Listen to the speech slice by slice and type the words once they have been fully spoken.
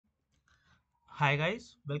Hi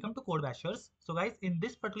guys, welcome to Code Bashers. So guys, in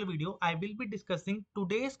this particular video, I will be discussing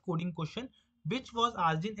today's coding question which was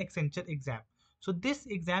asked in Accenture exam. So this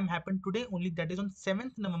exam happened today only, that is on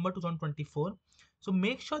 7th November 2024. So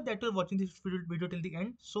make sure that you're watching this video till the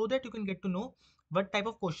end so that you can get to know what type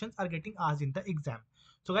of questions are getting asked in the exam.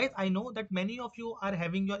 So guys, I know that many of you are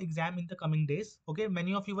having your exam in the coming days. Okay,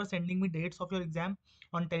 many of you are sending me dates of your exam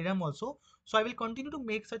on Telegram also. So I will continue to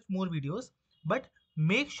make such more videos, but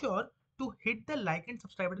make sure to hit the like and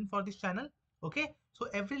subscribe button for this channel. Okay, so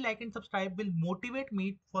every like and subscribe will motivate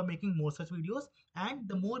me for making more such videos, and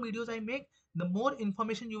the more videos I make, the more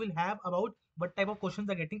information you will have about what type of questions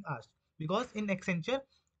are getting asked, because in Accenture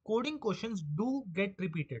coding questions do get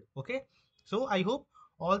repeated. Okay, so I hope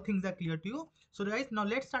all things are clear to you. So guys, now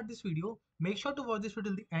let's start this video. Make sure to watch this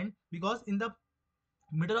video till the end, because in the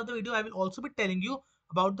middle of the video I will also be telling you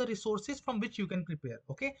about the resources from which you can prepare.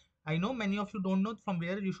 Okay, I know many of you don't know from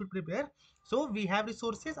where you should prepare, so we have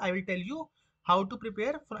resources. I will tell you how to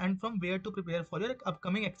prepare for and from where to prepare for your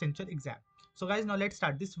upcoming Accenture exam. So guys, now let's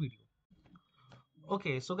start this video.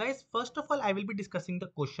 Okay, so guys, first of all I will be discussing the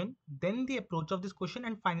question, then the approach of this question,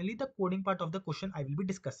 and finally the coding part of the question I will be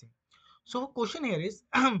discussing. So question here is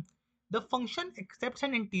the function accepts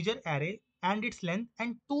an integer array and its length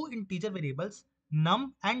and two integer variables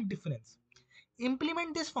num and difference.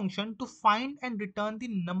 Implement this function to find and return the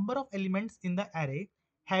number of elements in the array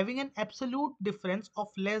having an absolute difference of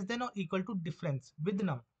less than or equal to difference with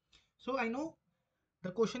num. So I know the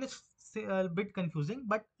question is a bit confusing,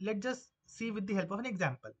 but let's just see with the help of an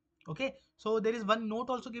example. Okay, so there is one note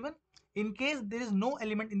also given. In case there is no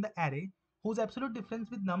element in the array whose absolute difference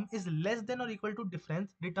with num is less than or equal to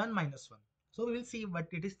difference, return -1. So we will see what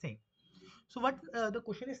it is saying. So what the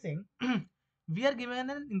question is saying, we are given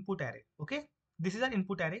an input array. Okay, this is an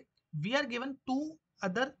input array. We are given two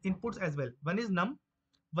other inputs as well. One is num,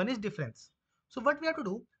 one is difference. So what we have to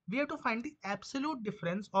do, we have to find the absolute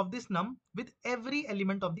difference of this num with every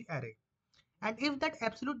element of the array. And if that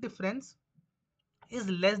absolute difference is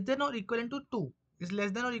less than or equivalent to 2, is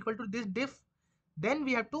less than or equal to this diff, then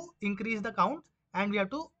we have to increase the count and we have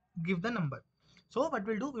to give the number. So what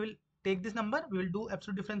we'll do, we will take this number, we will do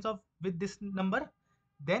absolute difference of with this number.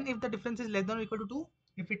 Then if the difference is less than or equal to 2,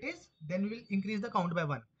 if it is, then we will increase the count by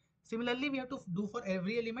 1. Similarly, we have to do for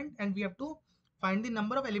every element, and we have to find the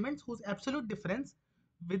number of elements whose absolute difference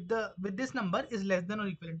with this number is less than or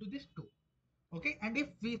equivalent to this 2. Okay, and if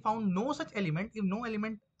we found no such element, if no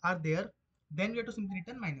element are there, then we have to simply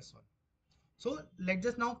return -1. So let's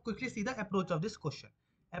just now quickly see the approach of this question.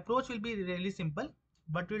 Approach will be really simple.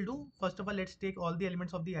 What we'll do, first of all, let's take all the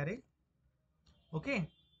elements of the array. Okay,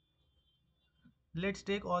 let's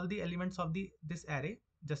take all the elements of this array.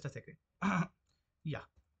 Just a second. Yeah,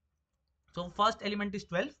 so first element is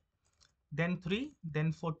 12, then 3,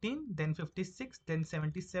 then 14, then 56, then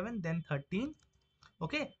 77, then 13.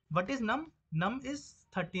 Okay, what is num? Num is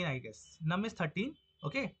 13, I guess. Num is 13.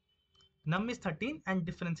 Okay, num is 13 and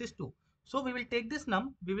difference is 2. So we will take this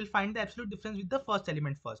num, we will find the absolute difference with the first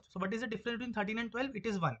element first. So what is the difference between 13 and 12? It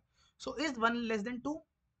is 1. So is 1 less than 2?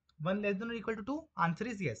 1 less than or equal to 2? Answer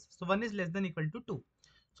is yes. So 1 is less than or equal to 2.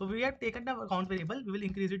 So we have taken the count variable, we will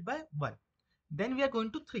increase it by 1. Then we are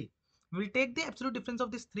going to 3. We will take the absolute difference of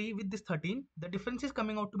this 3 with this 13. The difference is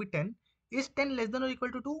coming out to be 10. Is 10 less than or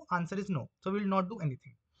equal to 2? Answer is no. So we will not do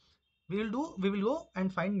anything. We will go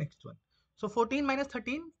and find next one. So 14 minus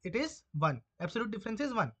 13, it is 1. Absolute difference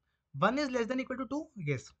is 1. 1 is less than or equal to 2?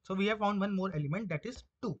 Yes. So we have found one more element, that is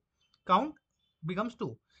 2. Count becomes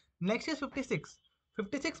 2. Next is 56.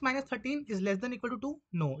 56 minus 13 is less than or equal to 2?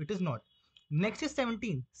 No, it is not. Next is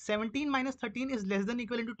 17. 17 minus 13 is less than or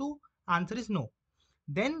equal to 2? Answer is no.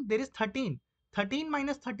 Then there is 13. 13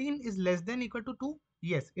 minus 13 is less than or equal to 2?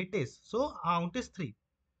 Yes, it is. So count is 3.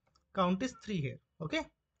 Count is 3 here. Okay.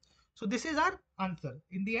 So this is our answer.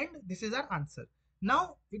 In the end, this is our answer.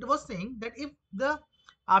 Now it was saying that if the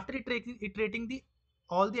after iterating the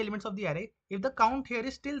all the elements of the array, if the count here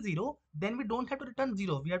is still 0, then we don't have to return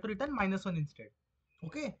 0. We have to return -1 instead.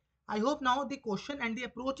 Okay. I hope now the question and the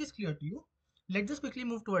approach is clear to you. Let's just quickly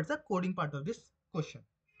move towards the coding part of this question.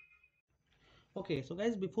 Okay, so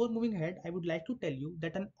guys, before moving ahead, I would like to tell you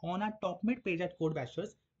that on our top mid page at Code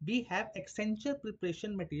Bashers, we have Accenture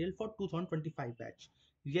preparation material for 2025 batch.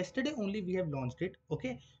 Yesterday only we have launched it.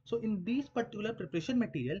 Okay, so in this particular preparation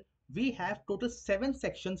material, we have total 7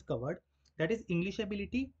 sections covered. That is English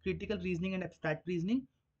ability, critical reasoning and abstract reasoning,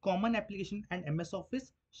 common application and MS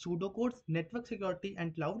Office, pseudocodes, network security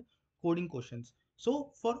and cloud, coding questions.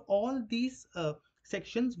 So for all these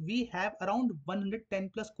sections, we have around 110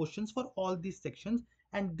 plus questions for all these sections,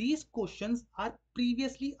 and these questions are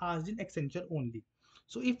previously asked in Accenture only.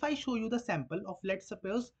 So if I show you the sample of, let's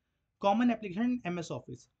suppose, common application in MS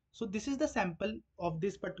Office. So this is the sample of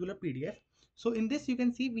this particular PDF. So in this you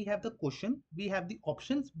can see we have the question, we have the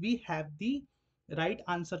options, we have the right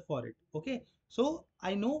answer for it. Okay. So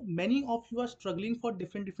I know many of you are struggling for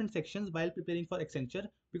different sections while preparing for Accenture,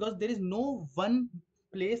 because there is no one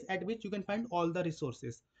place at which you can find all the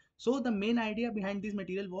resources. So the main idea behind this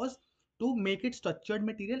material was to make it structured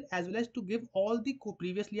material, as well as to give all the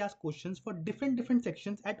previously asked questions for different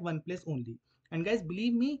sections at one place only. And guys,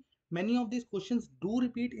 believe me, many of these questions do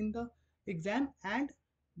repeat in the exam, and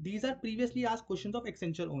these are previously asked questions of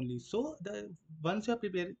Accenture only. So the once you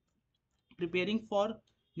are preparing for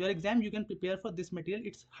your exam, you can prepare for this material.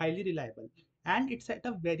 It's highly reliable, and it's at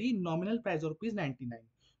a very nominal price of rupees 99.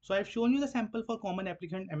 So I've shown you the sample for common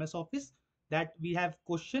application MS Office, that we have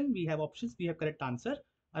question, we have options, we have correct answer.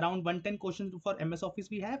 Around 110 questions for MS Office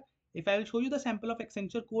we have. If I will show you the sample of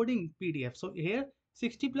Accenture coding PDF, so here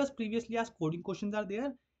 60 plus previously asked coding questions are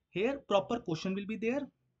there. Here proper question will be there,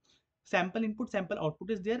 sample input sample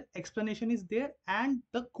output is there, explanation is there, and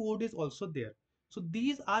the code is also there. So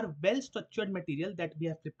these are well structured material that we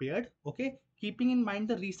have prepared, okay, keeping in mind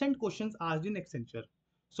the recent questions asked in Accenture.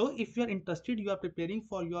 So if you are interested, you are preparing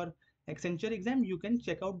for your Accenture exam, you can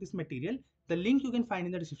check out this material. The link you can find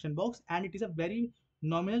in the description box, and it is a very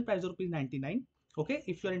nominal price of rupees 99. Okay,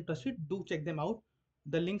 if you are interested, do check them out.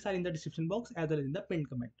 The links are in the description box as well as in the pinned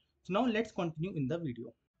comment. So now let's continue in the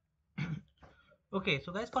video. Okay,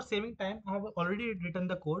 so guys, for saving time, I have already written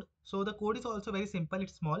the code. So the code is also very simple,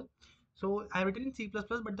 it's small. So I have written in C++,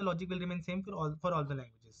 but the logic will remain same for all the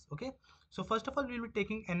languages. Okay. So first of all, we will be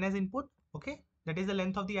taking n as input. Okay, that is the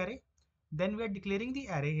length of the array. Then we are declaring the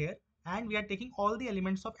array here, and we are taking all the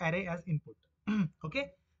elements of array as input.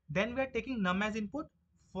 Okay. Then we are taking num as input,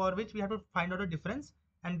 for which we have to find out a difference,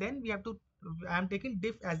 and then we have to I am taking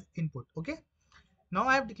diff as input. Okay. Now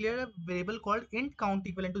I have declared a variable called int count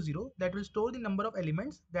equivalent to 0 that will store the number of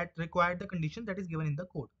elements that require the condition that is given in the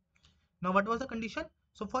code. Now what was the condition?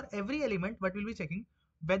 So for every element, what we'll be checking,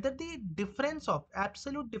 whether the difference of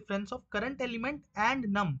absolute difference of current element and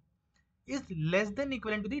num is less than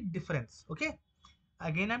equivalent to the difference. Okay.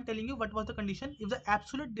 Again, I'm telling you what was the condition. If the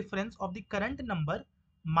absolute difference of the current number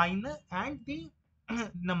minus and the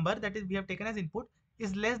number that is we have taken as input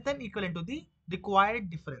is less than equivalent to the required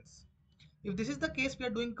difference. If this is the case, we are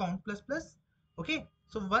doing count plus plus. Okay.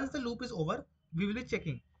 So once the loop is over, we will be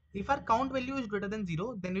checking. If our count value is greater than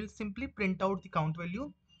 0, then we'll simply print out the count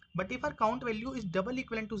value. But if our count value is double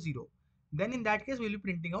equivalent to 0, then in that case, we'll be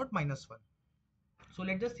printing out -1. So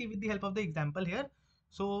let's just see with the help of the example here.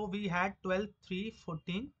 So we had 12, 3,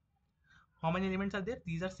 14. How many elements are there?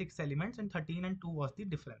 These are 6 elements, and 13 and 2 was the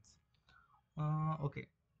difference. Okay.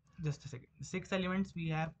 Just a second. 6 elements we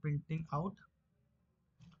have printing out.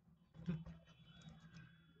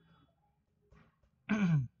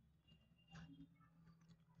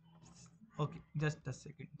 Okay, just a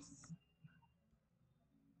second.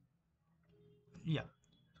 Yeah.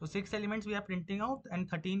 So 6 elements we are printing out, and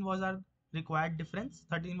 13 was our required difference.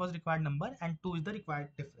 13 was required number, and 2 is the required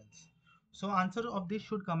difference. So answer of this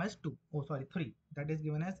should come as 2. Oh, sorry, 3. That is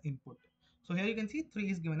given as input. So here you can see 3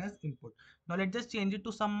 is given as input. Now let's just change it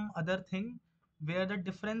to some other thing where the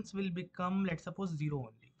difference will become, let's suppose, 0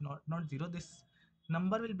 only. Not 0. This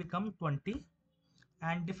number will become 20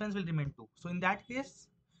 and difference will remain 2. So in that case,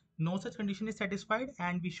 no such condition is satisfied,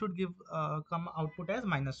 and we should give come output as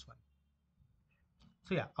 -1.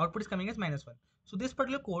 So yeah, output is coming as -1. So this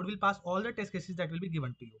particular code will pass all the test cases that will be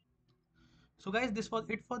given to you. So guys, this was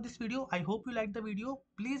it for this video. I hope you liked the video.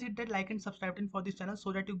 Please hit that like and subscribe button for this channel,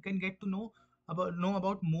 so that you can get to know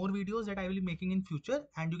about more videos that I will be making in future,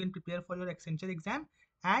 and you can prepare for your Accenture exam.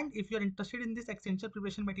 And if you are interested in this Accenture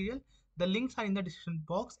preparation material, the links are in the description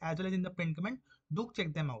box as well as in the pinned comment. Do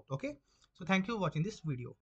check them out. Okay. So thank you for watching this video.